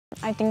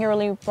I think it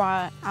really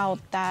brought out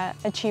that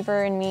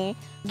achiever in me.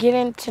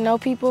 Getting to know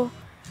people,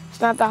 it's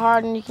not that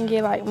hard, and you can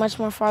get like much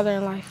more farther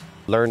in life.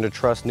 Learn to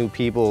trust new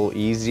people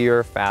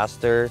easier,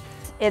 faster.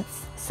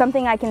 It's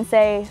something I can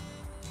say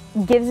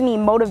gives me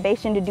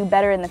motivation to do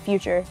better in the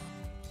future.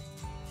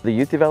 The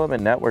Youth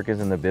Development Network is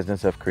in the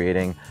business of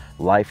creating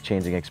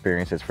life-changing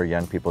experiences for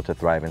young people to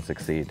thrive and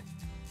succeed.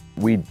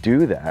 We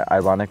do that,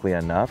 ironically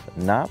enough,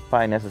 not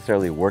by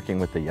necessarily working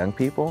with the young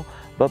people,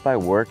 but by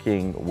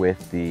working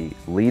with the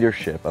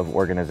leadership of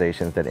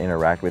organizations that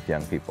interact with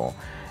young people.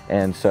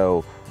 And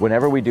so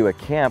whenever we do a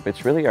camp,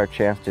 it's really our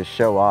chance to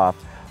show off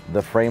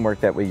the framework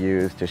that we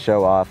use, to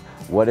show off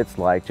what it's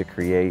like to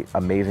create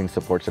amazing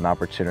supports and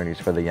opportunities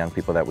for the young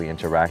people that we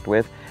interact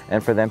with,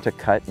 and for them to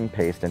cut and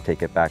paste and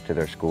take it back to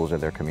their schools or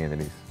their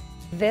communities.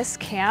 This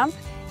camp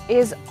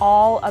is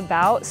all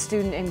about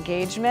student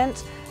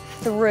engagement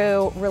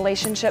through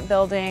relationship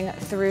building,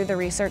 through the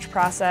research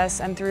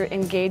process, and through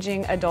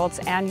engaging adults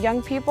and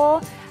young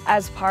people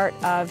as part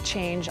of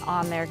change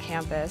on their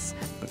campus.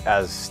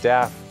 As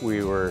staff,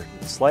 we were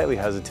slightly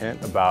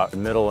hesitant about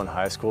middle and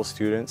high school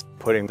students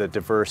putting the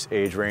diverse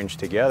age range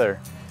together.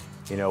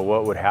 You know,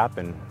 what would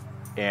happen?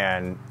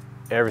 And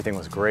everything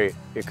was great.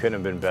 It couldn't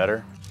have been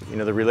better. You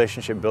know, the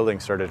relationship building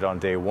started on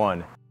day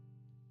one.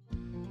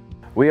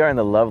 We are in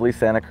the lovely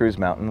Santa Cruz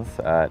Mountains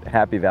at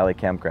Happy Valley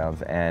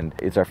Campgrounds, and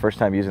it's our first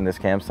time using this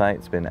campsite.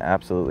 It's been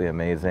absolutely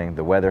amazing.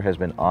 The weather has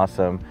been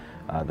awesome.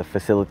 The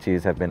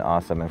facilities have been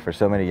awesome, and for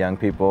so many young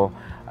people,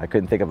 I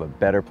couldn't think of a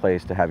better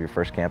place to have your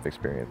first camp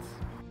experience.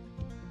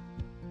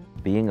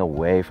 Being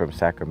away from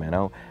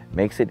Sacramento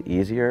makes it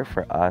easier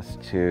for us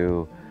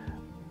to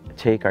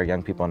take our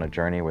young people on a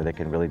journey where they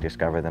can really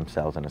discover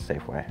themselves in a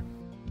safe way.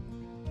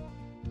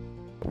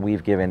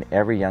 We've given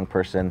every young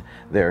person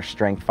their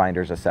Strength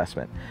Finders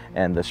assessment,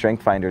 and the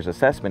Strength Finders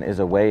assessment is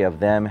a way of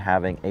them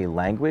having a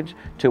language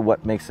to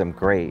what makes them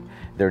great,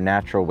 their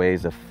natural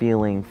ways of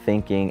feeling,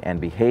 thinking, and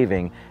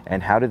behaving,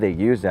 and how do they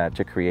use that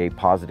to create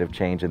positive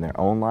change in their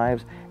own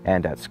lives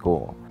and at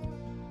school.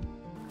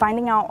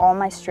 Finding out all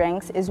my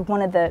strengths is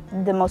one of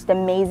the most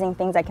amazing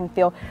things I can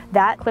feel.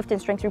 That Clifton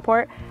Strengths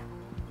Report,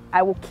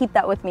 I will keep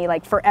that with me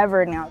like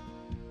forever now.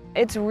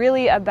 It's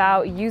really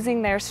about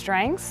using their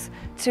strengths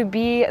to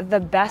be the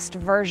best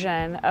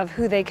version of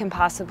who they can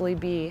possibly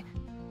be.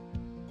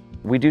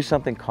 We do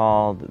something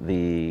called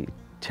the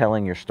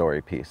telling your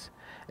story piece.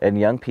 And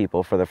young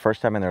people, for the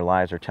first time in their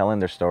lives, are telling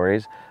their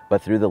stories,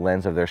 but through the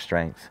lens of their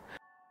strengths.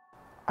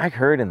 I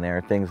heard in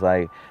there things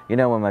like, you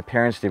know, when my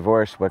parents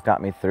divorced, what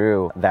got me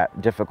through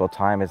that difficult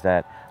time is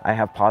that I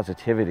have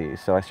positivity.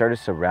 So I started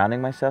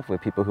surrounding myself with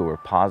people who were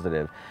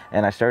positive,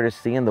 and I started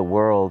seeing the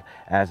world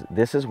as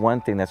this is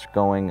one thing that's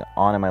going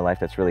on in my life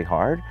that's really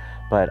hard,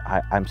 but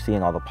I'm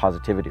seeing all the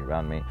positivity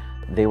around me.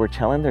 They were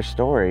telling their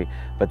story,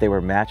 but they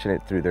were matching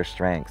it through their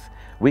strengths.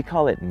 We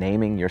call it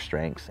naming your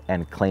strengths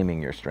and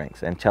claiming your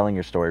strengths, and telling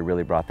your story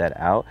really brought that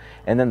out.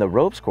 And then the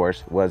ropes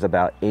course was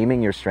about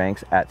aiming your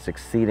strengths at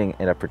succeeding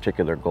in a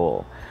particular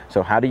goal.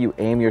 So how do you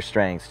aim your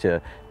strengths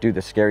to do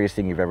the scariest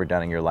thing you've ever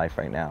done in your life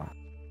right now?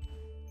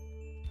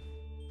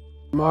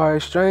 My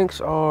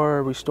strengths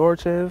are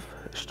restorative,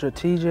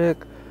 strategic,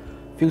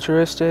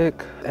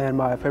 futuristic, and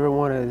my favorite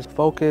one is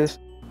focus.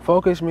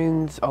 Focus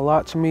means a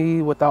lot to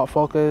me. Without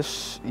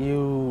focus,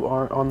 you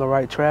aren't on the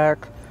right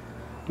track.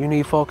 You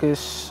need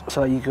focus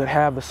so that you could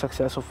have a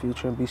successful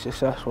future and be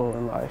successful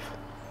in life.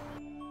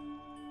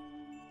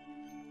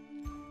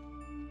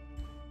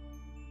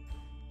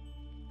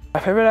 My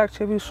favorite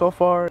activity so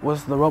far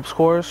was the ropes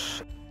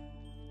course.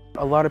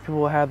 A lot of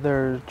people had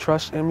their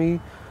trust in me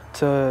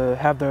to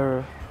have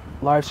their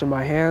lives in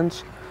my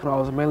hands. I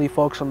was mainly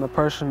focused on the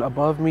person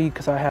above me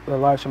because I had their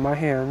lives in my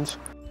hands.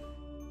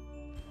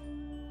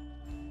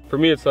 For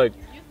me, it's like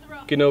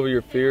getting over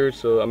your fears.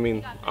 So I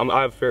mean,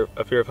 I have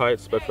a fear of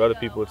heights, but for other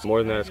people, it's more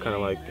than that. It's kind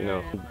of like, you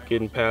know,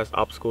 getting past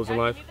obstacles in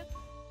life.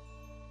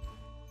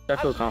 I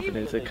feel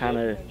confident to kind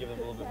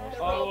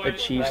of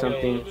achieve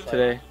something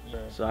today.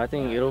 So I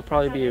think it'll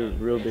probably be a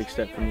real big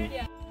step for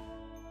me.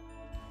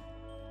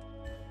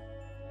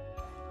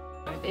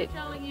 It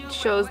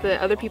shows that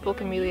other people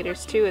can be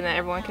leaders too, and that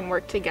everyone can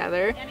work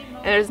together.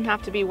 And there doesn't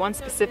have to be one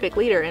specific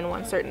leader in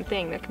one certain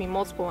thing. There can be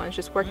multiple ones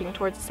just working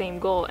towards the same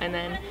goal. And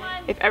then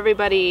if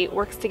everybody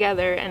works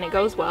together and it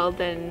goes well,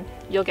 then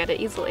you'll get it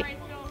easily.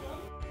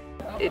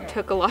 It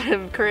took a lot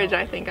of courage,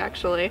 I think,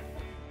 actually.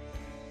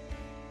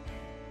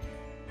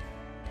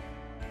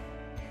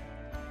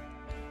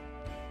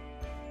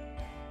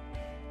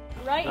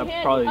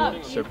 I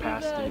probably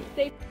surpassed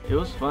it. It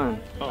was fun.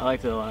 I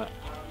liked it a lot.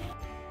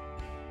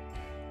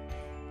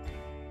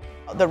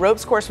 The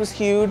ropes course was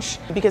huge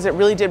because it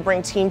really did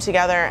bring team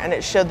together, and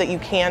it showed that you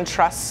can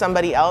trust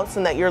somebody else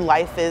and that your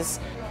life is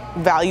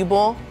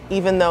valuable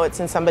even though it's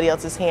in somebody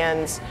else's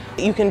hands.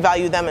 You can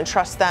value them and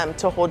trust them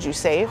to hold you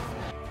safe.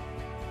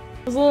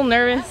 I was a little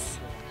nervous,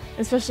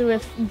 especially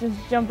with just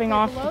jumping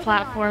off the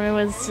platform. It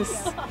was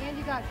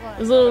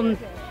a little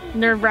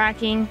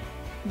nerve-wracking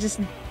just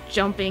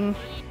jumping,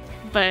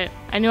 but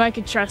I knew I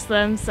could trust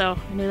them, so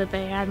I knew that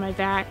they had my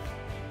back.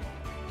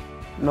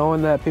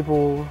 Knowing that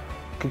people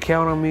could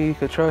count on me,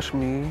 could trust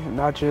me,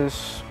 not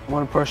just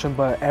one person,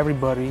 but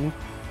everybody,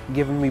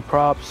 giving me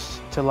props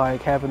to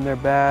like having their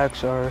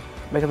backs or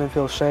making them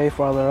feel safe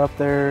while they're up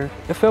there.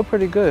 It felt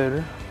pretty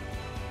good.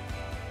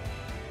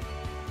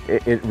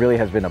 It really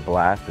has been a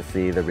blast to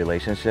see the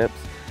relationships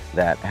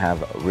that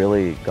have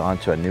really gone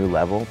to a new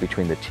level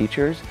between the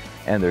teachers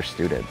and their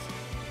students.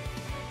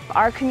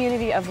 Our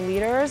community of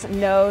leaders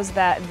knows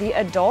that the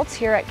adults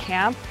here at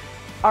camp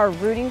are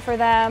rooting for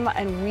them,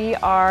 and we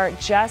are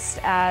just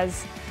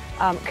as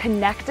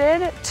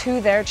connected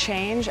to their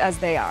change as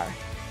they are.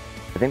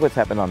 I think what's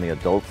happened on the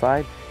adult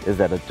side is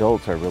that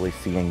adults are really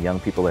seeing young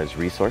people as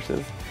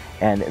resources,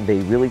 and they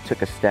really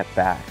took a step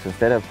back. So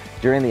instead of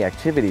during the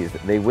activities,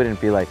 they wouldn't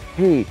be like,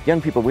 hey,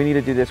 young people, we need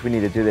to do this, we need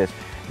to do this.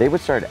 They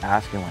would start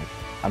asking like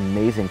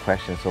amazing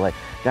questions. So like,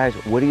 guys,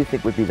 what do you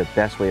think would be the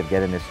best way of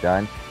getting this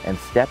done? And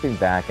stepping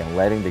back and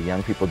letting the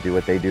young people do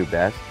what they do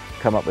best,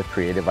 come up with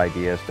creative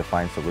ideas to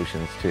find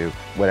solutions to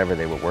whatever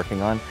they were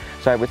working on.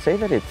 So I would say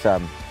that it's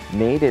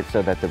made it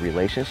so that the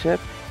relationship,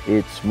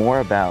 it's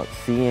more about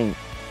seeing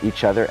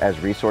each other as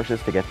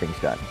resources to get things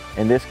done.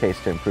 In this case,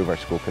 to improve our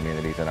school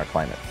communities and our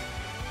climates.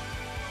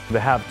 To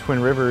have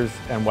Twin Rivers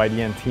and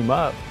YDN team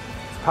up,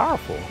 it's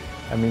powerful.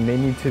 I mean, they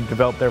need to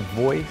develop their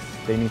voice.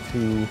 They need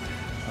to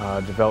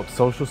develop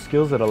social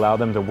skills that allow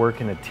them to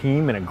work in a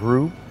team, in a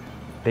group.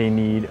 They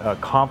need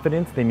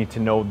confidence. They need to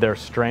know their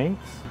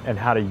strengths and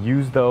how to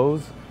use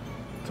those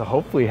to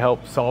hopefully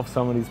help solve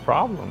some of these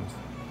problems.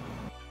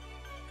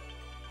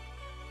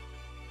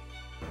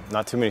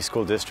 Not too many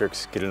school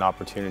districts get an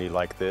opportunity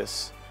like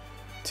this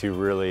to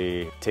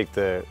really take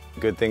the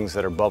good things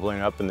that are bubbling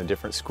up in the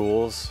different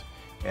schools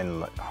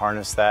and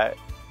harness that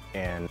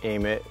and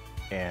aim it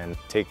and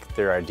take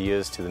their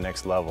ideas to the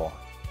next level.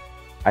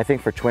 I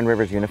think for Twin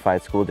Rivers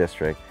Unified School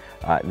District,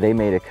 they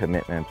made a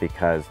commitment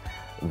because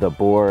the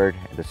board,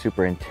 the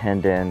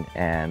superintendent,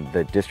 and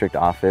the district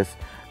office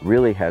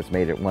really has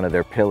made it one of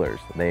their pillars.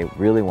 They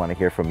really want to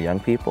hear from young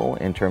people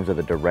in terms of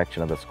the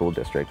direction of the school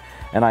district.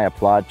 And I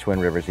applaud Twin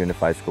Rivers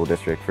Unified School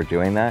District for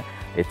doing that.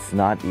 It's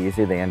not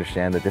easy. They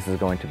understand that this is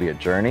going to be a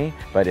journey,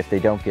 but if they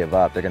don't give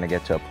up, they're going to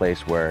get to a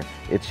place where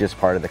it's just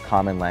part of the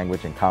common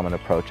language and common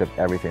approach of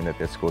everything that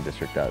this school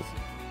district does.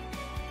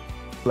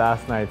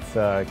 Last night's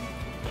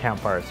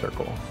campfire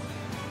circle,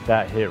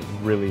 that hit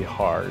really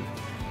hard.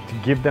 To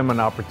give them an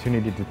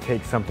opportunity to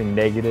take something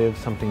negative,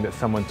 something that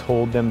someone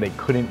told them they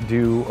couldn't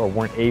do or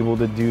weren't able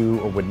to do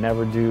or would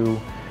never do,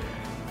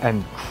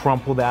 and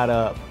crumple that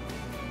up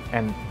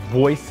and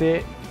voice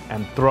it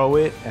and throw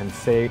it and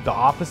say the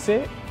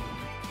opposite,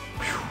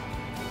 whew,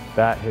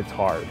 that hits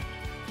hard.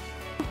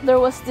 There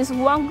was this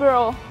one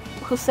girl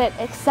who said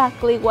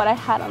exactly what I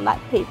had on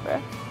that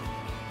paper.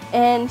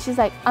 And she's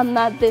like, I'm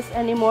not this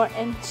anymore,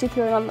 and she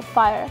threw it on the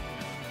fire.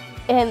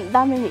 And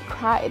that made me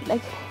cry.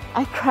 Like,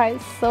 I cried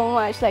so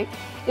much. Like,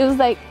 it was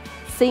like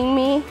seeing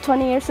me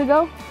 20 years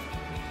ago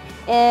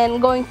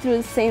and going through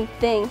the same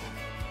thing.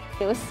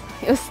 It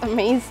was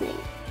amazing.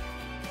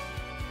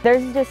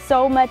 There's just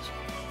so much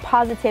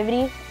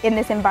positivity in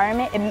this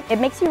environment. It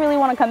makes you really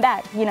want to come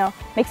back, you know,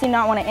 makes you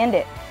not want to end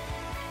it.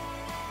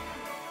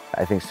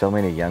 I think so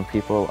many young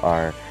people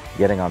are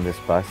getting on this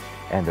bus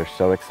and they're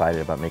so excited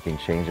about making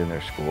change in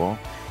their school.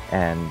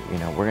 And you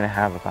know, we're going to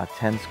have about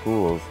 10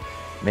 schools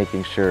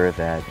making sure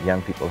that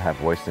young people have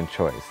voice and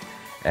choice.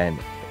 And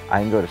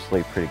I can go to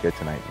sleep pretty good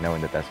tonight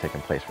knowing that that's taking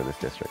place for this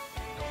district.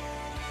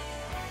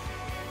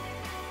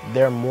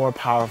 They're more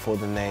powerful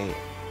than they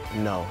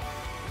know.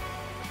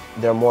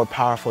 They're more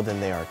powerful than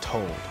they are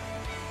told.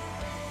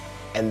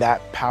 And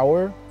that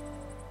power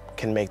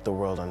can make the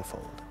world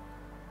unfold.